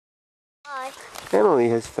Hi. Emily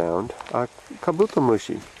has found a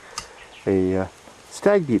Kabutomushi, a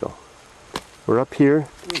stag beetle. We're up here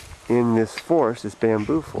in this forest, this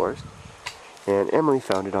bamboo forest, and Emily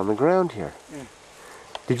found it on the ground here.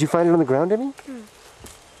 Did you find it on the ground, Emmy?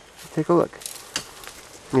 Take a look.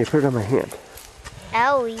 Let me put it on my hand.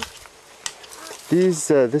 Owie.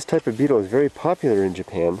 This type of beetle is very popular in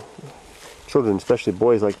Japan. Children, especially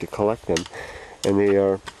boys, like to collect them,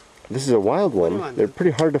 and this is a wild one. They're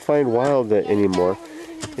pretty hard to find wild anymore,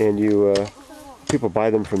 and people buy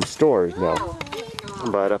them from stores now.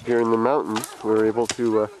 But up here in the mountains, we were able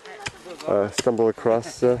to stumble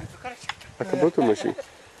across a Kabutomushi.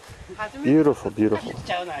 Beautiful, beautiful.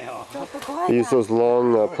 They use those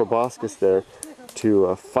long proboscis there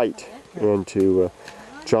to fight and to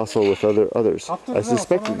jostle with others. I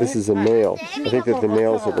suspect that this is a male. I think that the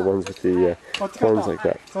males are the ones with the horns like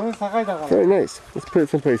that. Very nice. Let's put it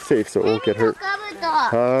someplace safe so it won't get hurt.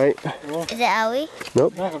 Hi. Is it Owie?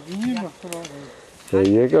 Nope. There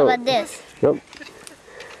you go. How about this? Nope.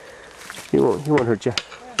 He won't hurt you.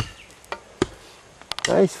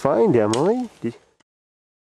 Nice find, Emily.